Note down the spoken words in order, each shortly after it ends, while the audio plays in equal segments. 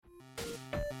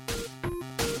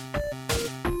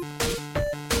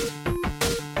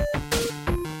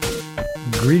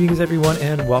Greetings, everyone,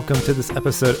 and welcome to this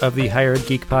episode of the Higher Ed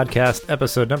Geek Podcast,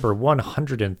 episode number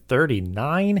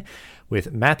 139,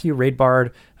 with Matthew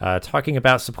Raidbard talking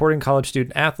about supporting college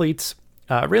student athletes.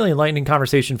 Really enlightening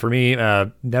conversation for me.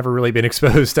 Never really been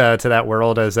exposed to that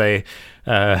world as a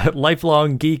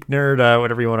lifelong geek nerd,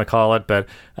 whatever you want to call it, but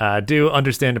do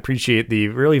understand, appreciate the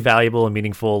really valuable and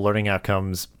meaningful learning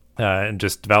outcomes and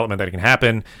just development that can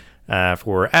happen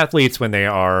for athletes when they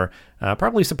are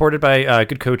probably supported by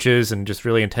good coaches and just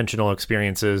really intentional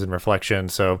experiences and reflection.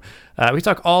 So we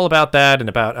talk all about that and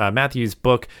about Matthew's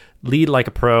book, Lead Like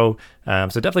a Pro. So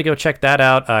definitely go check that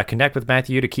out. Connect with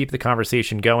Matthew to keep the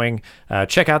conversation going.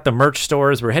 Check out the merch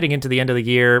stores. We're heading into the end of the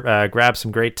year. Grab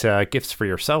some great gifts for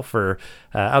yourself or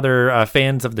other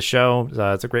fans of the show.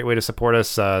 It's a great way to support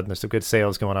us. There's some good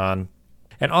sales going on.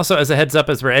 And also, as a heads up,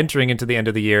 as we're entering into the end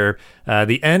of the year,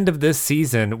 the end of this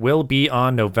season will be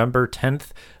on November 10th.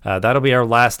 That'll be our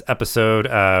last episode.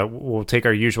 We'll take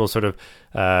our usual sort of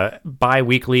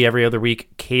bi-weekly, every other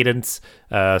week cadence.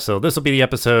 So this will be the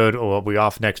episode. We'll be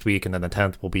off next week, and then the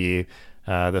 10th will be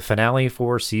the finale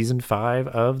for season 5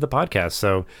 of the podcast.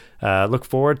 So look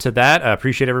forward to that.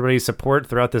 Appreciate everybody's support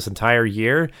throughout this entire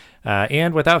year.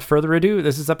 And without further ado,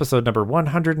 this is episode number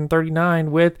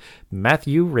 139 with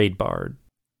Matthew Raidbard.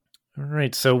 All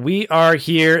right, so we are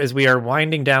here as we are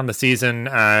winding down the season,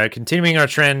 continuing our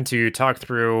trend to talk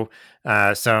through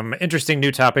some interesting new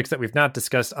topics that we've not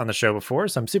discussed on the show before.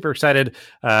 So I'm super excited.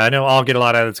 I know I'll get a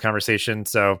lot out of this conversation.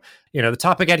 So, the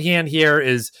topic at hand here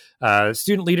is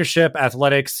student leadership,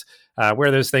 athletics, where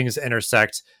those things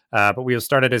intersect. But we'll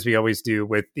start it as we always do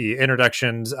with the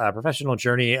introductions, professional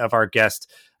journey of our guest.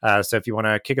 So if you want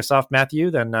to kick us off,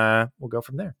 Matthew, then we'll go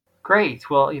from there. Great.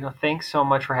 Well, thanks so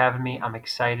much for having me. I'm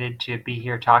excited to be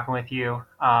here talking with you.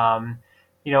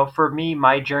 For me,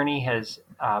 my journey has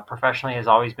professionally has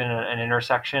always been an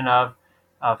intersection of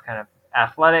kind of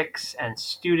athletics and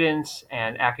students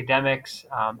and academics.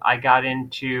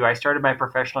 I started my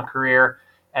professional career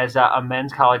as a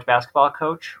men's college basketball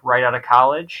coach right out of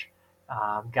college.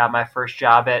 Got my first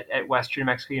job at Western New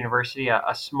Mexico University,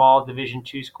 a small Division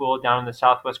II school down in the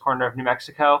southwest corner of New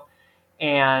Mexico.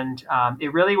 And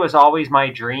it really was always my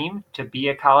dream to be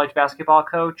a college basketball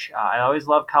coach. I always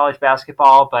loved college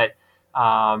basketball, but,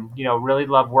 really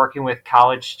loved working with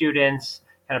college students,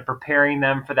 kind of preparing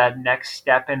them for that next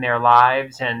step in their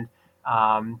lives. And,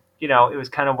 it was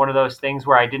kind of one of those things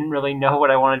where I didn't really know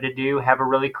what I wanted to do, have a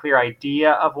really clear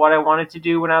idea of what I wanted to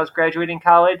do when I was graduating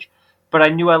college. But I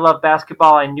knew I loved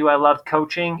basketball. I knew I loved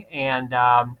coaching. And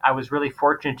I was really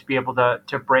fortunate to be able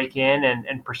to break in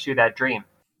and pursue that dream.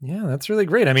 Yeah, that's really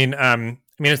great. I mean,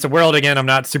 it's a world, again, I'm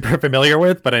not super familiar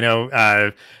with, but I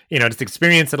know, just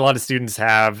experience that a lot of students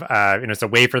have, it's a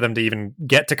way for them to even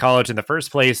get to college in the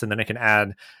first place. And then it can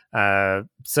add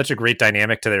such a great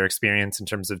dynamic to their experience in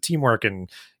terms of teamwork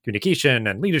and communication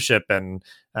and leadership and,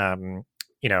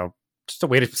 just a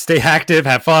way to stay active,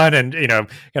 have fun, and, kind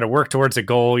of work towards a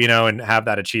goal, and have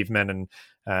that achievement and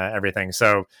everything.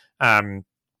 So,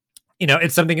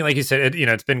 it's something, like you said,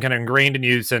 it's been kind of ingrained in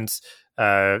you since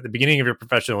the beginning of your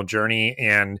professional journey.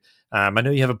 And I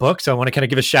know you have a book, so I want to kind of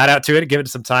give a shout out to it, give it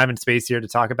some time and space here to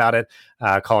talk about it,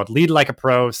 called Lead Like a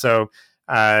Pro. So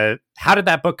how did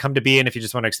that book come to be? And if you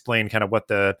just want to explain kind of what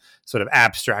the sort of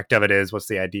abstract of it is, what's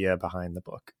the idea behind the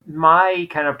book? My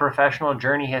kind of professional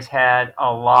journey has had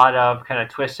a lot of kind of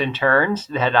twists and turns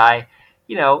that I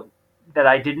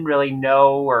didn't really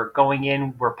know or going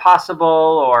in were possible,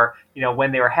 or,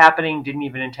 when they were happening, didn't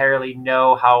even entirely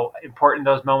know how important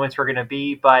those moments were going to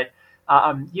be. But,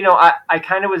 I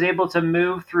kind of was able to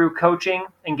move through coaching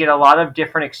and get a lot of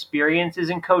different experiences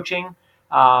in coaching.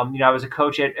 I was a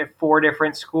coach at 4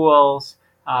 different schools,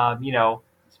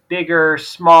 bigger,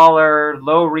 smaller,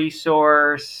 low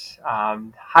resource,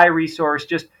 high resource.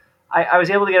 Just, I was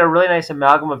able to get a really nice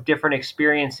amalgam of different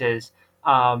experiences.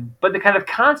 But the kind of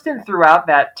constant throughout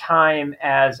that time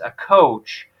as a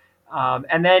coach,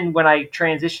 and then when I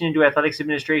transitioned into athletics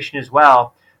administration as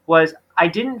well, was I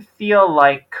didn't feel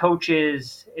like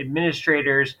coaches,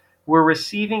 administrators were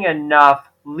receiving enough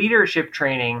leadership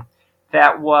training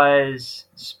that was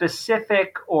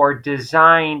specific or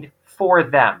designed for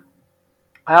them.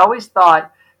 I always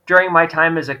thought during my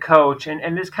time as a coach,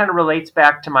 and this kind of relates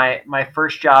back to my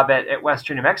first job at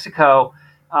Western New Mexico.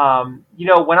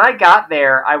 When I got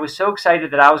there, I was so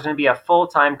excited that I was going to be a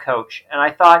full-time coach. And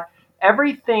I thought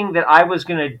everything that I was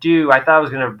going to do, I thought I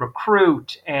was going to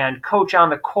recruit and coach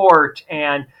on the court,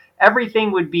 and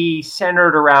everything would be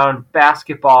centered around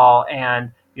basketball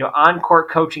and, on-court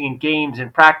coaching and games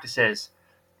and practices.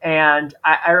 And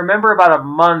I remember about a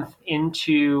month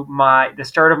into the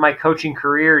start of my coaching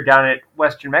career down at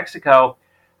Western Mexico,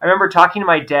 I remember talking to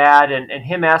my dad and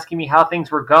him asking me how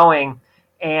things were going,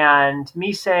 and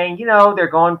me saying, they're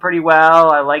going pretty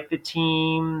well. I like the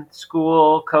team,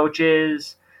 school,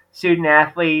 coaches, student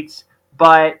athletes,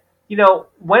 but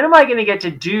when am I going to get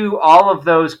to do all of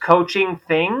those coaching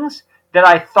things that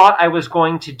I thought I was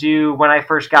going to do when I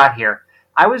first got here?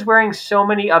 I was wearing so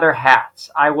many other hats.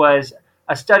 I was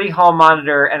a study hall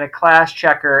monitor and a class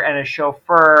checker and a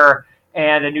chauffeur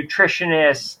and a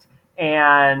nutritionist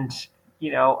and,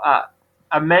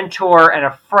 a mentor and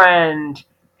a friend.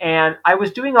 And I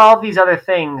was doing all of these other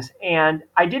things, and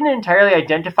I didn't entirely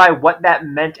identify what that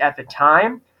meant at the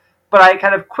time. But I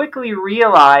kind of quickly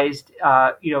realized,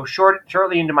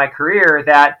 shortly into my career,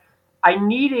 that I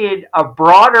needed a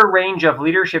broader range of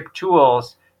leadership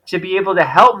tools to be able to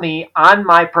help me on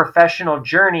my professional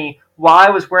journey while I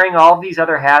was wearing all these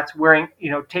other hats,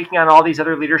 taking on all these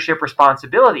other leadership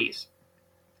responsibilities.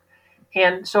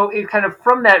 And so it kind of,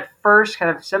 from that first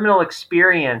kind of seminal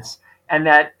experience and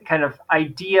that kind of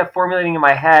idea formulating in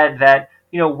my head that,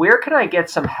 where can I get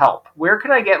some help? Where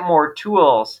can I get more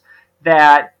tools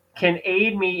that can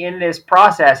aid me in this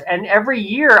process? And every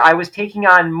year I was taking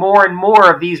on more and more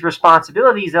of these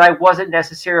responsibilities that I wasn't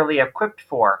necessarily equipped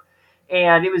for.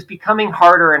 And it was becoming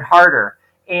harder and harder.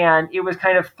 And it was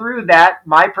kind of through that,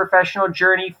 my professional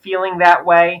journey, feeling that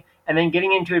way, and then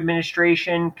getting into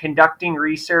administration, conducting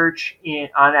research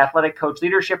on athletic coach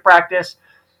leadership practice,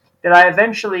 that I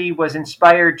eventually was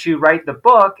inspired to write the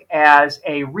book as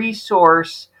a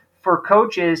resource for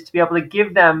coaches to be able to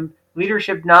give them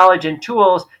leadership knowledge and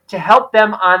tools to help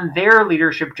them on their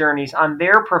leadership journeys, on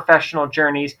their professional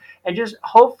journeys, and just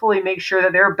hopefully make sure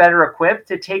that they're better equipped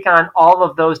to take on all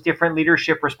of those different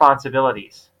leadership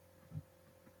responsibilities.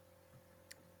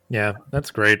 Yeah,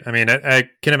 that's great. I mean, I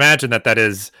can imagine that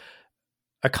is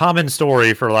a common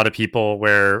story for a lot of people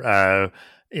where,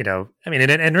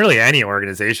 and really any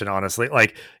organization, honestly,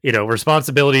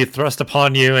 responsibility thrust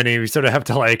upon you, and you sort of have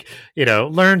to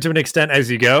learn to an extent as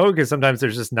you go, because sometimes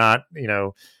there's just not,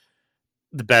 the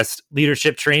best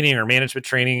leadership training or management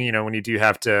training, when you do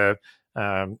have to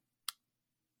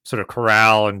sort of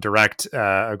corral and direct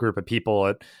a group of people.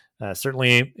 It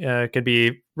certainly could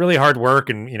be really hard work,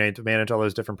 and, to manage all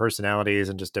those different personalities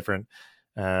and just different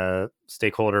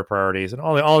stakeholder priorities and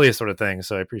all these sort of things.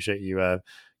 So I appreciate you kind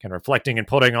of reflecting and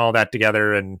putting all that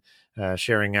together and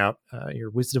sharing out your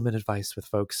wisdom and advice with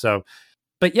folks. So,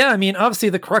 but yeah, I mean, obviously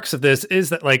the crux of this is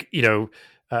that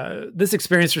this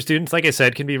experience for students, like I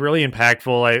said, can be really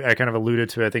impactful. I kind of alluded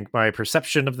to, I think, my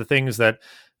perception of the things that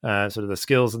sort of the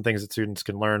skills and things that students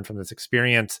can learn from this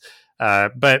experience.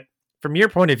 But from your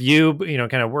point of view,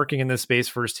 kind of working in this space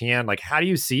firsthand, how do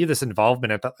you see this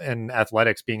involvement in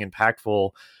athletics being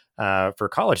impactful for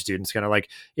college students? Kind of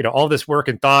all this work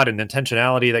and thought and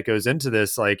intentionality that goes into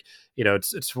this,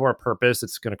 it's for a purpose.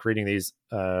 It's kind of creating these,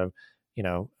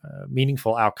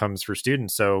 meaningful outcomes for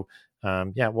students. So,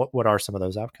 what are some of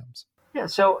those outcomes? Yeah,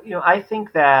 so, I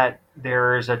think that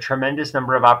there's a tremendous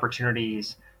number of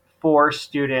opportunities for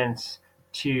students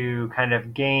to kind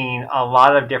of gain a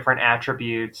lot of different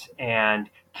attributes and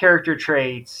character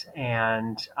traits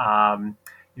and,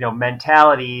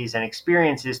 mentalities and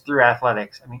experiences through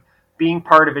athletics. I mean, being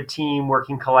part of a team,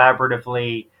 working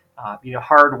collaboratively,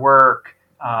 hard work,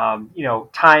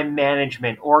 time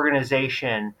management,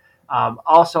 organization,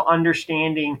 also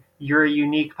understanding your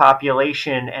unique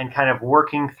population and kind of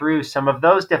working through some of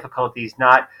those difficulties.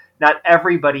 Not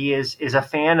everybody is a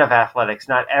fan of athletics.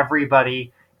 Not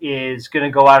everybody is going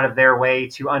to go out of their way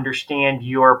to understand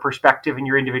your perspective and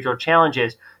your individual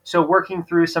challenges. So working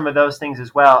through some of those things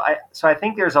as well. I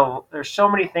think there's so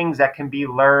many things that can be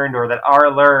learned or that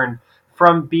are learned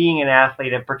from being an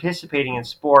athlete and participating in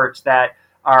sports that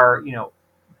are,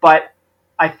 but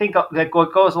I think that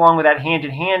what goes along with that hand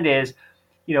in hand is,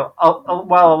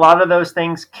 while a lot of those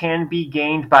things can be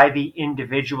gained by the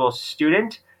individual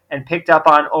student and picked up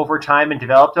on over time and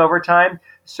developed over time,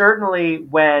 certainly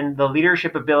when the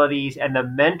leadership abilities and the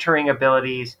mentoring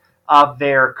abilities of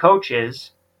their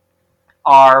coaches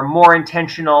are more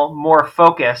intentional, more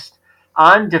focused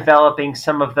on developing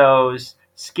some of those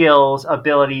skills,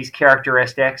 abilities,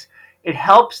 characteristics, it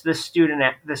helps the students,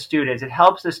 it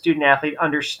helps the student athlete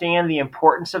understand the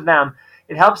importance of them.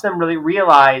 It helps them really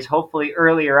realize, hopefully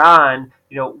earlier on,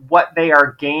 what they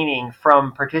are gaining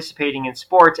from participating in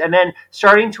sports, and then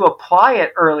starting to apply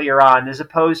it earlier on, as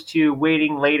opposed to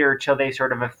waiting later till they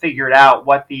sort of have figured out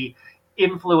what the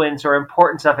influence or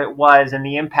importance of it was and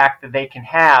the impact that they can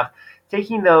have.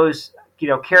 Taking those,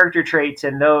 character traits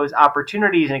and those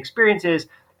opportunities and experiences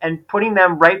and putting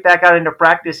them right back out into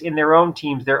practice in their own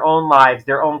teams, their own lives,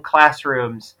 their own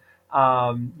classrooms,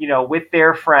 with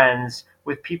their friends,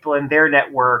 with people in their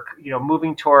network,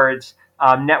 moving towards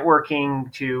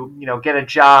networking to, get a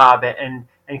job and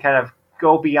kind of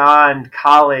go beyond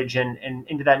college and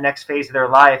into that next phase of their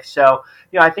life. So,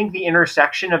 I think the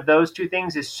intersection of those two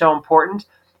things is so important,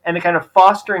 and the kind of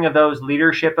fostering of those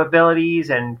leadership abilities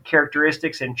and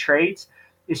characteristics and traits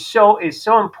is so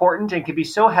important and can be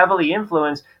so heavily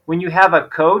influenced when you have a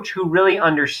coach who really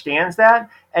understands that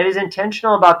and is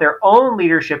intentional about their own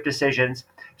leadership decisions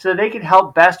so that they can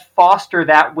help best foster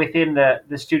that within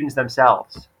the students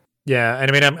themselves. Yeah. And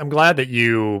I mean, I'm glad that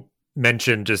you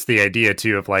mentioned just the idea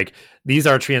too of like, these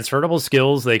are transferable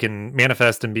skills. They can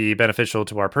manifest and be beneficial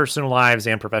to our personal lives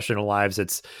and professional lives.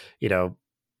 It's,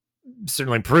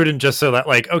 certainly prudent just so that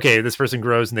like, okay, this person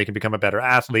grows and they can become a better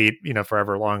athlete, for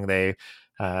however long they,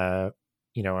 are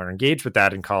engaged with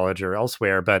that in college or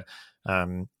elsewhere. But,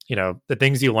 the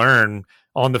things you learn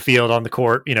on the field, on the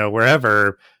court,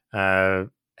 wherever,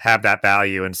 have that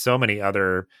value in so many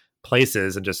other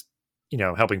places, and just,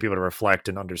 helping people to reflect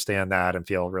and understand that and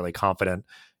feel really confident,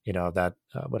 that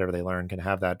whatever they learn can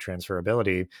have that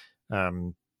transferability.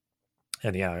 And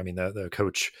yeah, I mean, the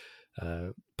coach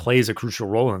plays a crucial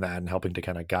role in that and helping to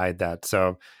kind of guide that.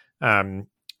 So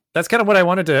that's kind of what I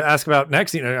wanted to ask about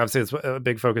next. Obviously it's a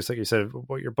big focus, like you said,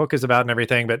 what your book is about and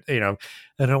everything, but, I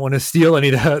don't want to steal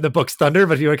any of the book's thunder,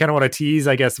 but if you kind of want to tease,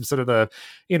 I guess, some sort of the,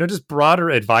 just broader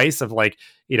advice of like,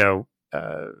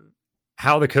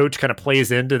 how the coach kind of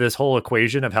plays into this whole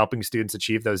equation of helping students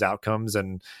achieve those outcomes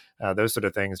and those sort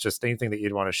of things, just anything that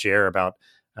you'd want to share about,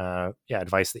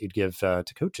 advice that you'd give to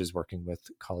coaches working with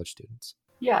college students.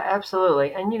 Yeah,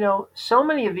 absolutely. And, so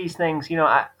many of these things,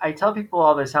 I tell people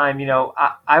all the time,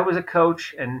 I was a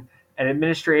coach and an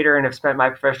administrator and have spent my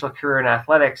professional career in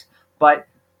athletics. But,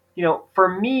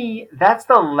 for me, that's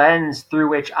the lens through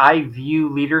which I view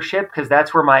leadership, because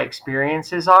that's where my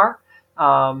experiences are.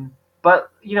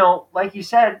 But, like you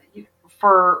said,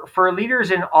 for leaders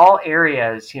in all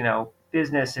areas,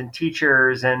 business and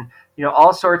teachers and,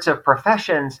 all sorts of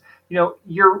professions,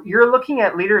 you're looking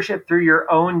at leadership through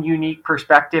your own unique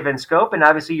perspective and scope. And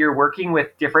obviously you're working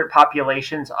with different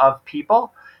populations of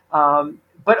people.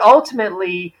 But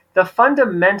ultimately, the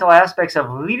fundamental aspects of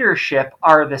leadership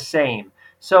are the same.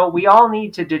 So we all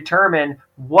need to determine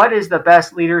what is the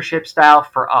best leadership style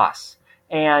for us.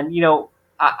 And,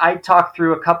 I talk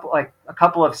through a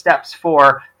couple of steps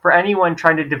for anyone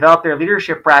trying to develop their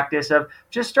leadership practice of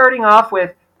just starting off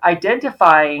with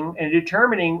identifying and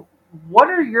determining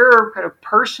what are your kind of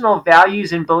personal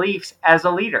values and beliefs as a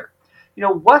leader.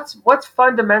 What's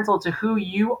fundamental to who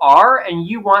you are and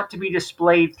you want to be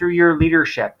displayed through your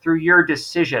leadership, through your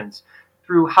decisions,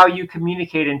 through how you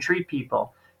communicate and treat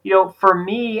people. For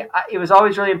me, it was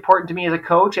always really important to me as a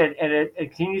coach, and it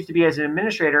continues to be as an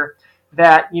administrator,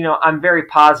 that, I'm very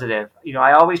positive.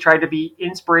 I always try to be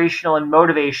inspirational and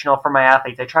motivational for my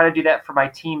athletes. I try to do that for my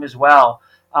team as well.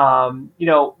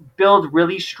 Build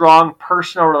really strong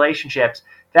personal relationships.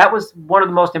 That was one of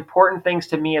the most important things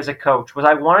to me as a coach, was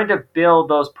I wanted to build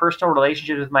those personal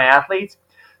relationships with my athletes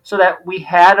so that we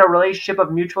had a relationship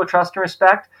of mutual trust and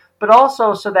respect, but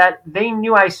also so that they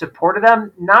knew I supported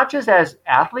them, not just as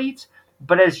athletes,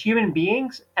 but as human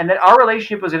beings, and that our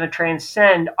relationship was going to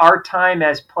transcend our time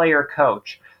as player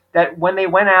coach. That when they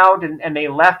went out and they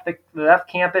left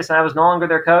campus and I was no longer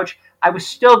their coach, I was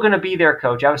still going to be their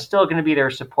coach. I was still going to be their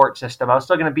support system. I was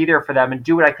still going to be there for them and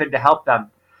do what I could to help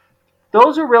them.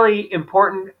 Those are really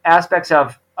important aspects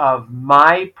of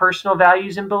my personal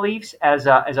values and beliefs as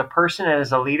a person and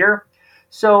as a leader.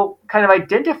 So kind of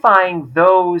identifying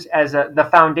those as the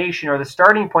foundation or the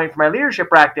starting point for my leadership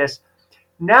practice.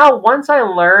 Now, once I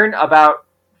learn about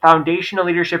foundational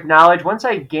leadership knowledge, once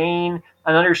I gain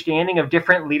an understanding of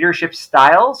different leadership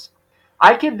styles,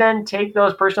 I can then take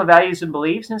those personal values and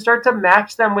beliefs and start to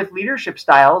match them with leadership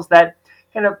styles that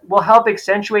kind of will help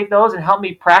accentuate those and help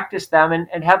me practice them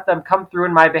and have them come through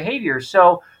in my behaviors.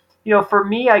 So, for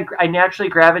me, I naturally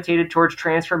gravitated towards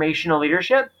transformational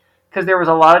leadership because there was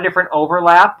a lot of different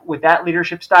overlap with that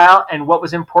leadership style and what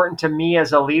was important to me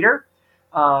as a leader.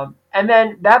 And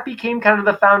then that became kind of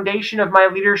the foundation of my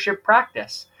leadership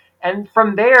practice. And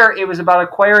from there, it was about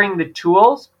acquiring the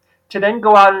tools to then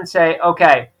go out and say,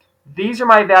 okay, these are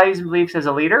my values and beliefs as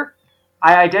a leader.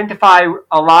 I identify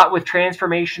a lot with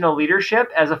transformational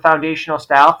leadership as a foundational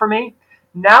style for me.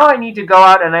 Now I need to go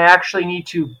out and I actually need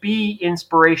to be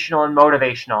inspirational and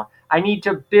motivational. I need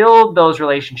to build those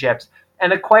relationships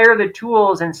and acquire the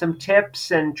tools and some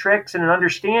tips and tricks and an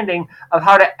understanding of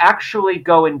how to actually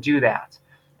go and do that.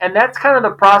 And that's kind of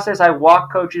the process I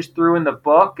walk coaches through in the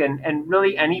book and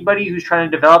really anybody who's trying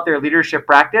to develop their leadership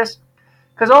practice.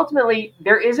 Because ultimately,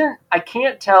 I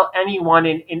can't tell anyone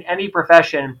in any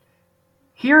profession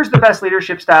here's the best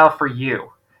leadership style for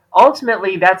you.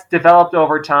 Ultimately, that's developed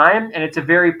over time, and it's a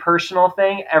very personal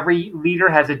thing. Every leader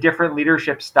has a different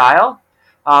leadership style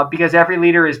because every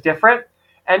leader is different.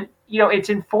 And, it's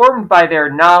informed by their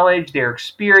knowledge, their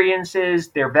experiences,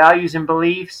 their values and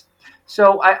beliefs.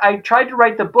 So I tried to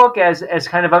write the book as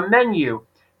kind of a menu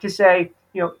to say,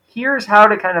 here's how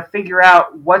to kind of figure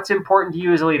out what's important to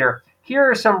you as a leader. Here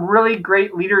are some really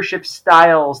great leadership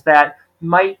styles that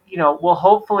might, will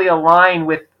hopefully align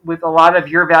with a lot of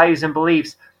your values and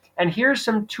beliefs. And here's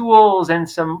some tools and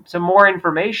some more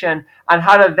information on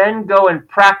how to then go and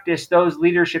practice those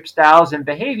leadership styles and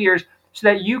behaviors so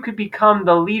that you could become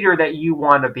the leader that you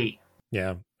want to be.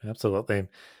 Yeah, absolutely.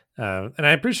 And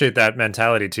I appreciate that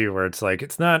mentality too, where it's like,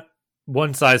 it's not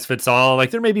one size fits all.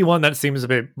 Like there may be one that seems a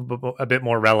bit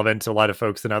more relevant to a lot of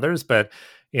folks than others, but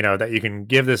that you can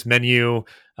give this menu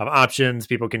of options,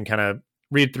 people can kind of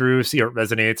read through, see what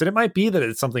resonates. And it might be that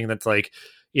it's something that's like,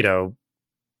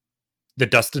 the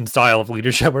Dustin style of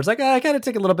leadership where it's like, I kind of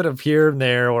take a little bit of here and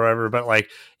there or whatever, but like,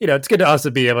 it's good to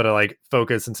also be able to like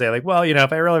focus and say like, well,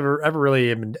 if I really ever really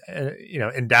am,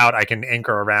 in doubt, I can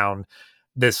anchor around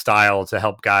this style to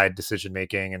help guide decision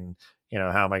making and,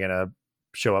 how am I going to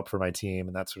show up for my team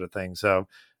and that sort of thing. So,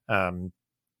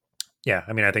 yeah,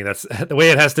 I mean, I think that's the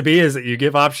way it has to be, is that you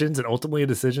give options and ultimately a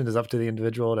decision is up to the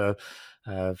individual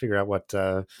to figure out what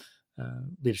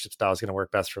leadership style is going to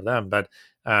work best for them. But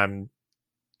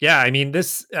yeah, I mean,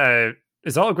 this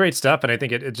is all great stuff. And I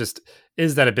think it just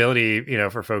is that ability,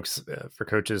 for folks, for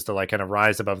coaches to like kind of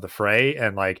rise above the fray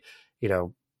and like,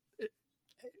 in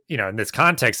this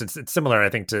context, it's similar, I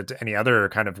think, to any other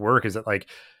kind of work, is that like,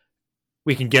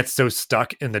 we can get so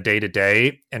stuck in the day to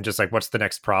day and just like, what's the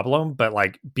next problem? But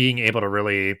like being able to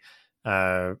really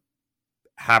have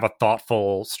a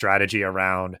thoughtful strategy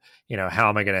around, how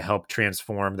am I going to help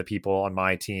transform the people on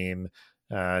my team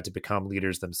to become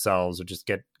leaders themselves, or just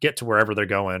get to wherever they're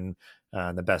going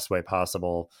in the best way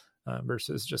possible,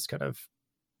 versus just kind of,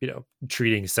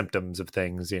 treating symptoms of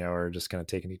things, or just kind of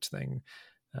taking each thing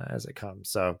as it comes.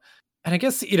 So, and I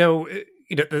guess,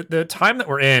 the time that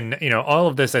we're in, all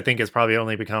of this, I think, has probably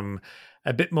only become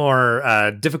a bit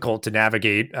more difficult to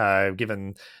navigate,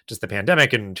 given just the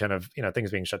pandemic and kind of,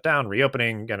 things being shut down,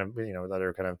 reopening, kind of, with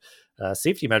other kind of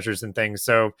safety measures and things.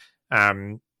 So,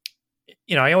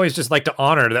 I always just like to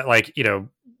honor that, like,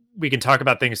 we can talk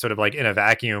about things sort of like in a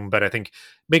vacuum, but I think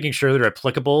making sure they're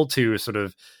applicable to sort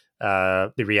of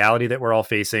the reality that we're all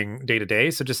facing day to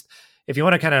day. So just, if you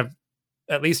want to kind of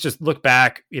at least just look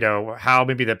back, how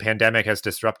maybe the pandemic has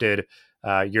disrupted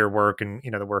your work and,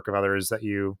 the work of others that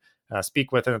you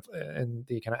speak with in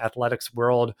the kind of athletics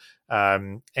world. Yeah,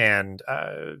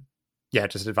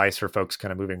 just advice for folks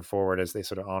kind of moving forward as they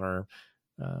sort of honor,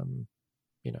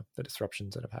 the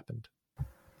disruptions that have happened.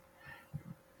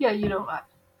 Yeah,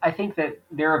 I think that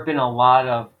there have been a lot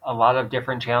of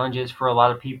different challenges for a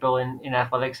lot of people in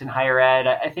athletics and higher ed.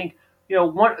 I think,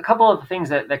 a couple of the things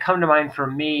that come to mind for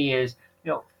me is,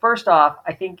 first off,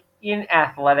 I think in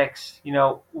athletics, we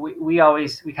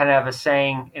kind of have a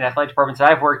saying in athletic departments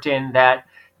that I've worked in that,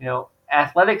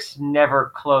 athletics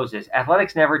never closes.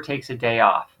 Athletics never takes a day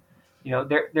off.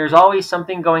 There's always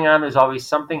something going on. There's always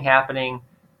something happening.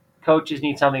 Coaches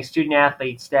need something, student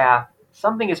athletes, staff,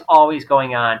 something is always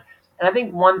going on. And I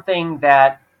think one thing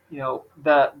that,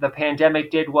 the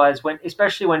pandemic did was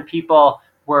especially when people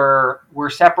were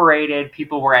separated,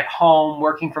 people were at home,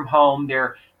 working from home,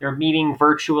 they're meeting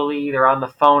virtually, they're on the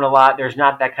phone a lot, there's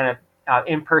not that kind of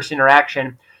in-person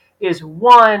interaction, is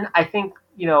one, I think,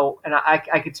 and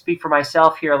I could speak for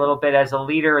myself here a little bit as a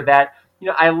leader, that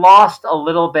I lost a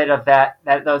little bit of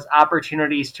those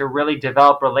opportunities to really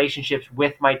develop relationships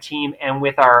with my team and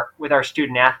with our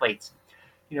student athletes.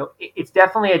 It's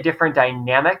definitely a different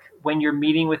dynamic when you're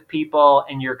meeting with people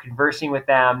and you're conversing with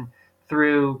them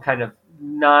through kind of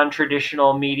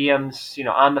non-traditional mediums,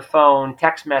 on the phone,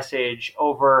 text message,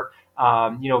 over,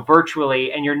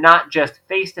 virtually, and you're not just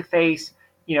face to face,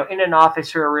 in an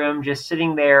office or a room, just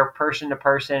sitting there person to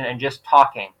person and just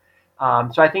talking.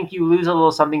 So I think you lose a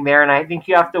little something there, and I think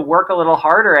you have to work a little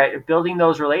harder at building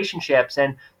those relationships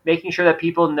and making sure that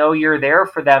people know you're there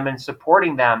for them and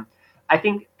supporting them. I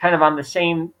think kind of on the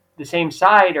same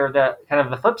side, or the kind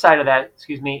of the flip side of that,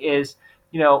 is,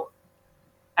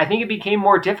 I think it became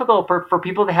more difficult for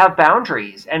people to have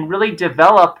boundaries and really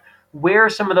develop where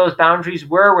some of those boundaries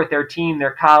were with their team,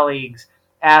 their colleagues,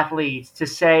 athletes, to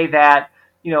say that,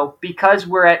 because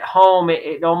we're at home,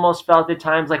 it almost felt at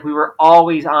times like we were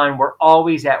always on, we're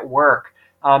always at work,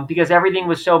 because everything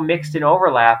was so mixed and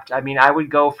overlapped. I mean, I would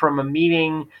go from a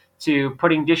meeting to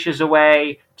putting dishes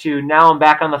away to now I'm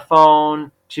back on the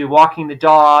phone to walking the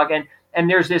dog. And, And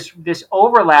there's this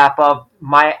overlap of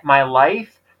my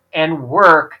life and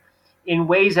work in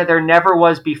ways that there never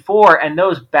was before, and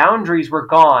those boundaries were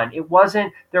gone.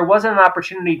 There wasn't an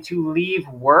opportunity to leave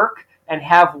work and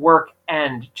have work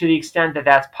end to the extent that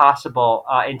that's possible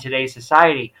in today's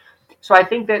society. So I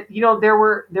think that there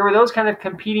were those kind of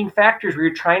competing factors where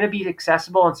you're trying to be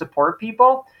accessible and support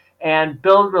people and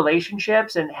build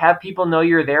relationships and have people know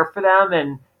you're there for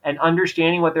them and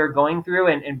understanding what they're going through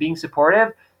and being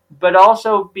supportive, but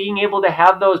also being able to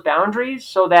have those boundaries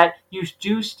so that you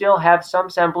do still have some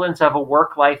semblance of a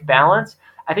work-life balance.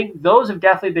 I think those have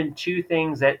definitely been two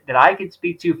things that I could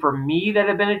speak to for me that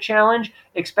have been a challenge,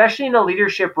 especially in a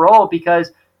leadership role,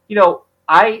 because,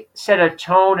 I set a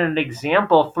tone and an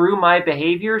example through my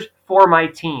behaviors for my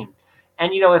team.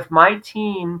 And, if my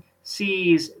team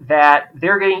sees that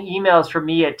they're getting emails from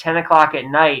me at 10 o'clock at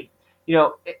night,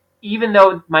 even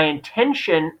though my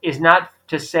intention is not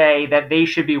to say that they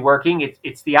should be working,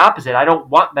 it's the opposite. I don't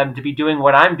want them to be doing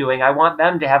what I'm doing. I want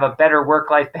them to have a better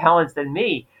work-life balance than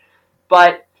me.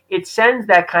 But it sends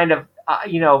that kind of,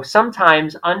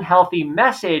 sometimes unhealthy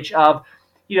message of,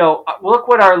 look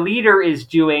what our leader is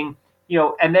doing,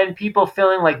 and then people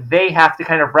feeling like they have to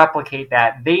kind of replicate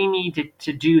that. They need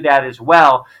to do that as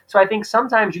well. So I think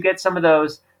sometimes you get some of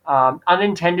those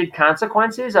unintended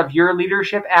consequences of your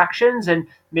leadership actions and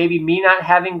maybe me not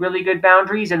having really good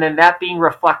boundaries, and then that being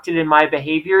reflected in my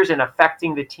behaviors and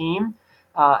affecting the team.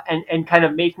 And kind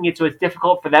of making it so it's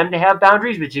difficult for them to have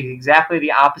boundaries, which is exactly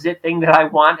the opposite thing that I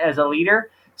want as a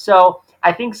leader. So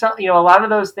I think a lot of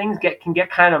those things can get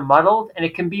kind of muddled, and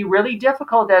it can be really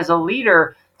difficult as a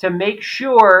leader to make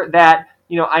sure that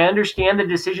I understand the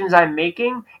decisions I'm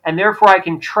making, and therefore I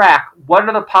can track what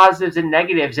are the positives and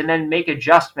negatives, and then make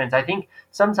adjustments. I think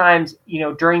sometimes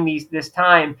during this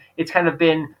time, it's kind of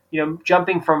been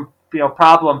jumping from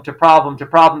problem to problem to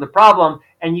problem to problem,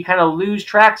 and you kind of lose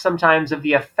track sometimes of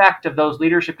the effect of those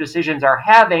leadership decisions are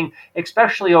having,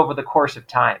 especially over the course of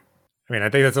time. I mean, I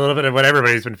think that's a little bit of what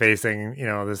everybody's been facing,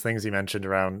 those things you mentioned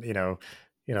around,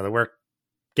 the work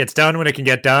gets done when it can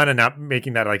get done and not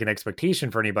making that like an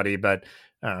expectation for anybody. But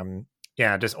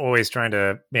just always trying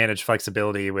to manage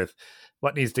flexibility with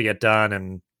what needs to get done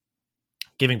and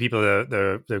giving people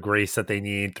the grace that they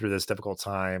need through this difficult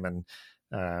time,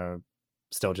 and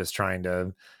still just trying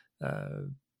to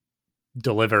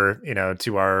deliver,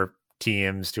 to our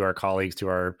teams, to our colleagues, to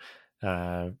our,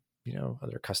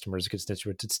 other customers,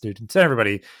 constituents, students,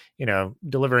 everybody,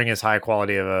 delivering as high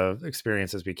quality of a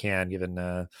experience as we can, given,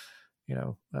 the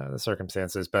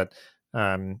circumstances. But,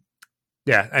 I mean,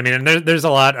 and there's a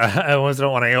lot. I always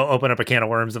don't want to open up a can of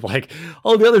worms of like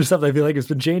all the other stuff I feel like has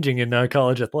been changing in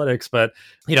college athletics. But,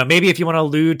 maybe if you want to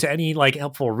allude to any like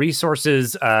helpful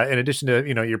resources, in addition to,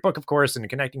 your book, of course, and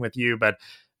connecting with you, but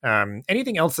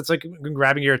anything else that's like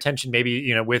grabbing your attention,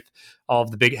 maybe, with all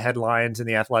of the big headlines in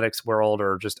the athletics world,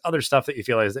 or just other stuff that you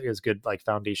feel is good, like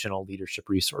foundational leadership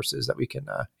resources that we can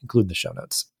include in the show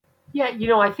notes. Yeah,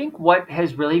 I think what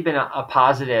has really been a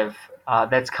positive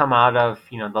that's come out of,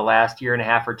 the last year and a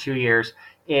half or 2 years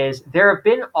is there have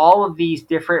been all of these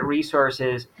different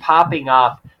resources popping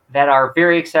up that are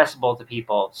very accessible to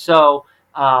people. So,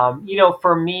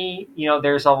 for me,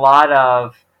 there's a lot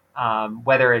of,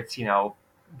 whether it's,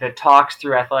 the talks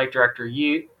through Athletic Director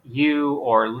U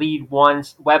or Lead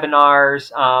One's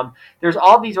webinars, there's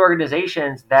all these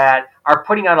organizations that are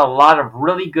putting out a lot of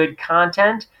really good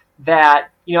content that,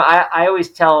 I always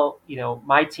tell,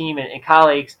 my team and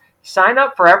colleagues, sign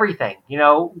up for everything.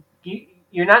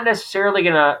 You're not necessarily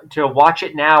going to watch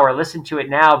it now or listen to it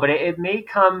now, but it may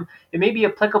be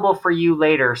applicable for you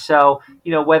later. So,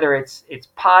 whether it's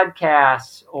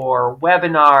podcasts or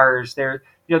webinars,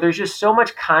 there's just so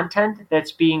much content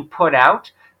that's being put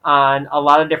out on a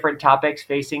lot of different topics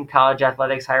facing college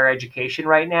athletics, higher education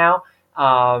right now,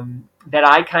 that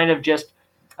I kind of just,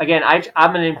 again,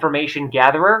 I'm an information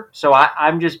gatherer, so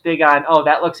I'm just big on,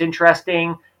 that looks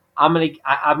interesting. I'm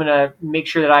gonna make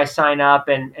sure that I sign up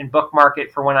and bookmark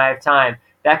it for when I have time.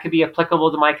 That could be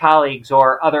applicable to my colleagues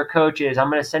or other coaches. I'm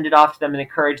going to send it off to them and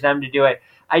encourage them to do it.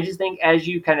 I just think as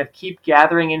you kind of keep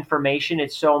gathering information,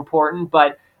 it's so important.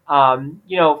 But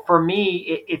for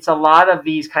me, it's a lot of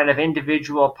these kind of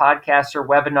individual podcasts or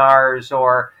webinars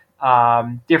or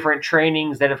different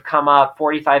trainings that have come up,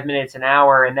 45 minutes, an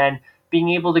hour, and then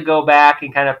being able to go back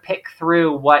and kind of pick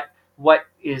through what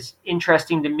is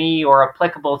interesting to me or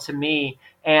applicable to me.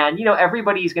 And,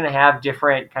 everybody's going to have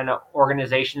different kind of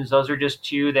organizations. Those are just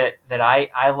two that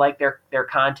I like their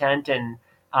content and,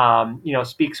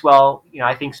 speaks well,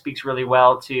 I think speaks really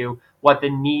well to what the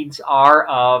needs are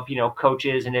of,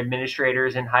 coaches and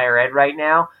administrators in higher ed right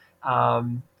now.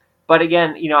 But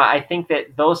again, I think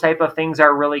that those type of things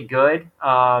are really good.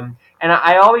 And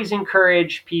I always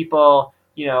encourage people,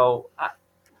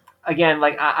 again,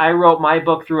 like I wrote my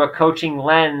book through a coaching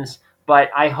lens, but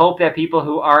I hope that people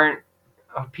who are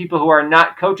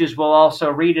not coaches will also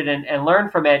read it and learn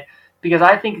from it, because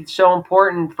I think it's so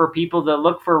important for people to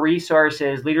look for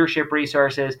resources, leadership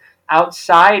resources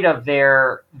outside of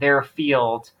their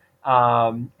field,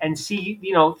 and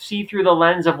see through the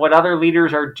lens of what other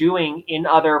leaders are doing in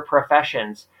other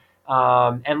professions,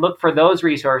 and look for those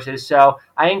resources. So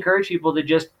I encourage people to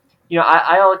just,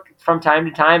 I'll from time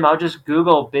to time I'll just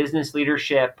Google business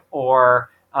leadership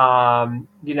or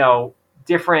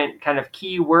different kind of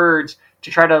keywords to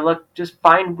try to just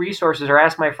find resources, or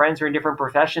ask my friends who are in different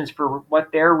professions for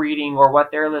what they're reading or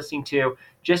what they're listening to,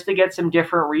 just to get some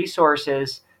different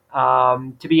resources,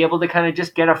 to be able to kind of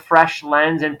just get a fresh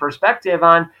lens and perspective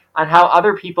on how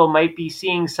other people might be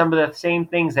seeing some of the same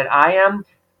things that I am,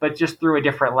 but just through a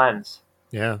different lens.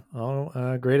 Yeah.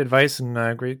 Great advice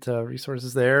and great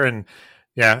resources there. And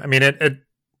yeah, I mean,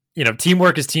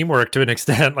 teamwork is teamwork to an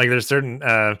extent. Like there's certain,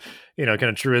 kind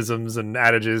of truisms and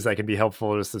adages that can be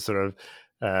helpful just to sort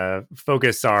of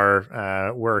focus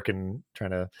our work and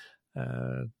trying to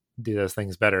do those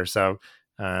things better. So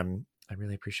I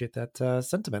really appreciate that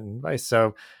sentiment and advice.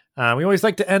 So we always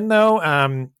like to end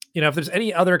though. If there's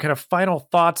any other kind of final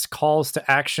thoughts, calls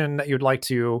to action that you'd like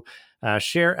to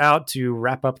share out to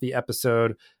wrap up the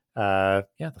episode, the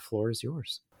floor is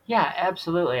yours. Yeah,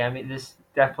 absolutely. I mean, this is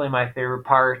definitely my favorite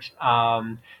part.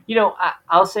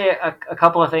 I'll say a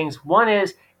couple of things. One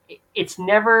is it's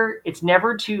never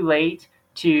too late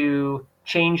to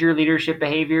change your leadership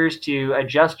behaviors, to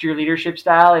adjust your leadership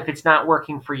style if it's not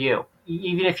working for you.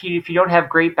 Even if you don't have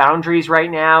great boundaries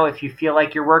right now, if you feel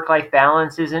like your work-life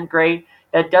balance isn't great,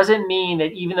 that doesn't mean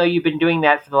that even though you've been doing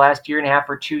that for the last year and a half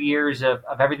or 2 years of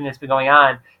everything that's been going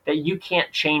on, that you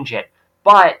can't change it.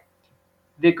 But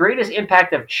the greatest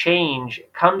impact of change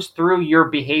comes through your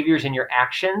behaviors and your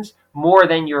actions more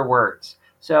than your words.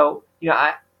 So,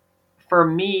 for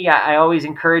me, I always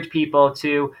encourage people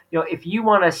to, if you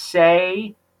want to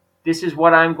say, this is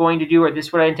what I'm going to do, or this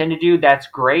is what I intend to do, that's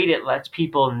great. It lets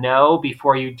people know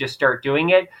before you just start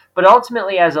doing it. But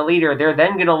ultimately, as a leader, they're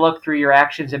then going to look through your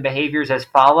actions and behaviors as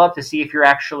follow-up to see if you're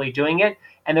actually doing it.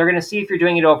 And they're going to see if you're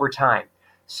doing it over time.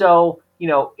 So,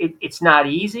 it's not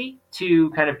easy to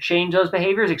kind of change those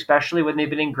behaviors, especially when they've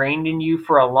been ingrained in you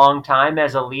for a long time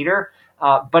as a leader.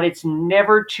 But it's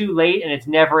never too late, and it's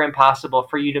never impossible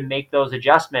for you to make those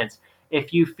adjustments.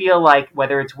 If you feel like,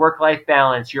 whether it's work-life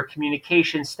balance, your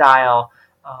communication style,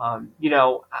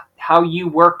 how you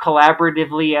work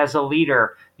collaboratively as a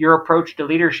leader, your approach to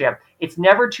leadership, it's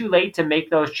never too late to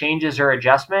make those changes or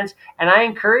adjustments. And I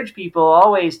encourage people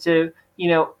always to,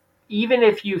 even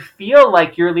if you feel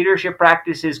like your leadership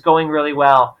practice is going really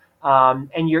well,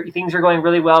 and your things are going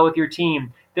really well with your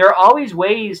team, there are always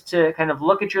ways to kind of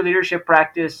look at your leadership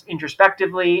practice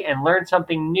introspectively and learn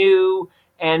something new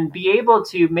and be able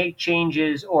to make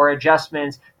changes or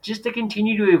adjustments just to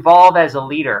continue to evolve as a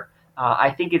leader.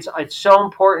 I think it's so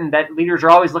important that leaders are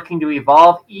always looking to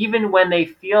evolve, even when they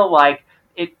feel like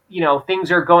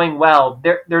things are going well.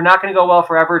 They're not going to go well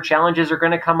forever. Challenges are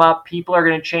going to come up. People are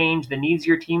going to change. The needs of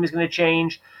your team is going to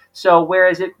change. So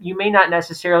whereas you may not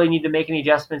necessarily need to make any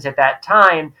adjustments at that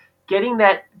time, getting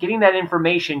that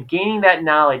information, gaining that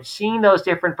knowledge, seeing those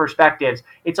different perspectives,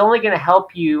 it's only going to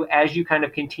help you as you kind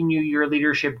of continue your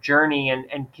leadership journey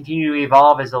and continue to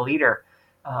evolve as a leader.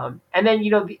 And then,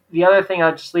 the other thing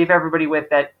I'll just leave everybody with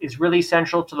that is really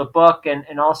central to the book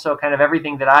and also kind of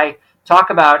everything that I talk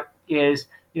about is,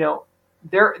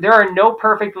 there are no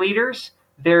perfect leaders.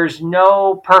 There's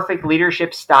no perfect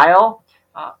leadership style.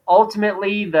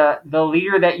 Ultimately, the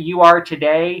leader that you are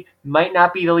today might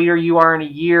not be the leader you are in a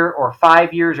year or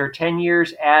 5 years or 10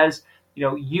 years. As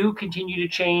you continue to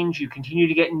change, you continue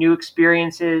to get new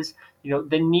experiences.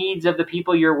 The needs of the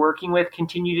people you're working with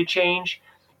continue to change.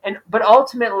 But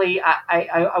ultimately,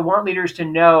 I want leaders to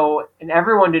know, and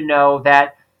everyone to know,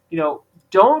 that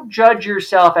don't judge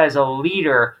yourself as a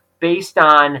leader based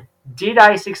on, did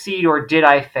I succeed or did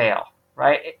I fail,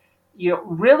 right?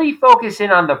 Really focus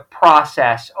in on the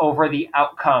process over the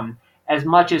outcome as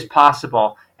much as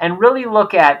possible, and really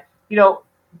look at,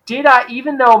 did I,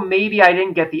 even though maybe I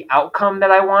didn't get the outcome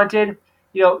that I wanted,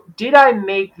 did I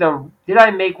make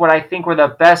what I think were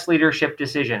the best leadership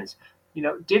decisions?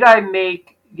 Did I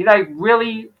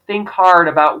really think hard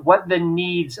about what the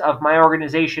needs of my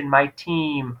organization, my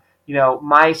team,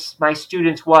 my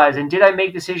students was, and did I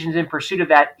make decisions in pursuit of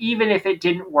that, even if it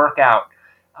didn't work out?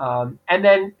 And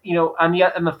then, on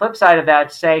the flip side of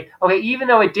that, say, okay, even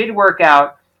though it did work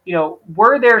out,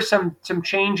 were there some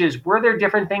changes? Were there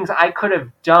different things I could have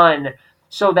done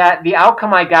so that the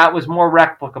outcome I got was more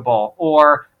replicable,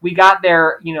 or we got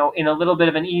there, in a little bit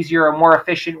of an easier or more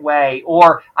efficient way,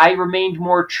 or I remained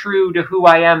more true to who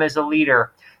I am as a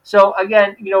leader? So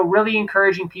again, really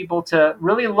encouraging people to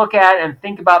really look at and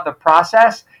think about the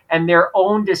process and their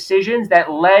own decisions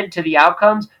that led to the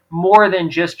outcomes, more than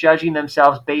just judging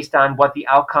themselves based on what the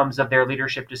outcomes of their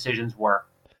leadership decisions were.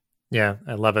 Yeah,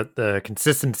 I love it. The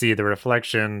consistency, the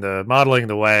reflection, the modeling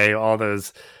the way, all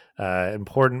those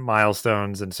important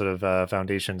milestones and sort of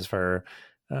foundations for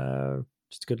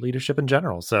just good leadership in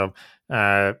general. So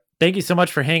thank you so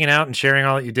much for hanging out and sharing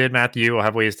all that you did, Matthew. We'll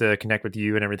have ways to connect with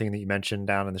you and everything that you mentioned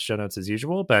down in the show notes as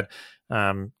usual. But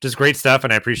just great stuff.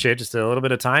 And I appreciate just a little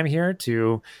bit of time here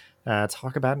to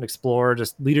talk about and explore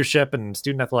just leadership and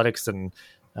student athletics and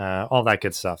all that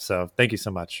good stuff. So thank you so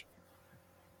much.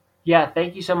 Yeah,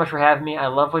 thank you so much for having me. I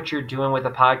love what you're doing with the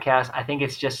podcast. I think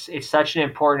it's such an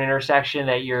important intersection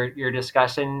that you're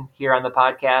discussing here on the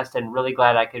podcast, and really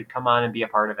glad I could come on and be a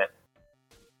part of it.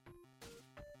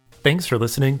 Thanks for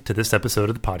listening to this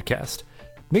episode of the podcast.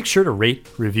 Make sure to rate,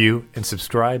 review, and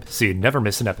subscribe so you never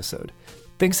miss an episode.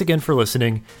 Thanks again for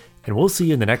listening, and we'll see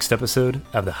you in the next episode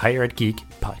of the Higher Ed Geek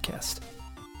podcast.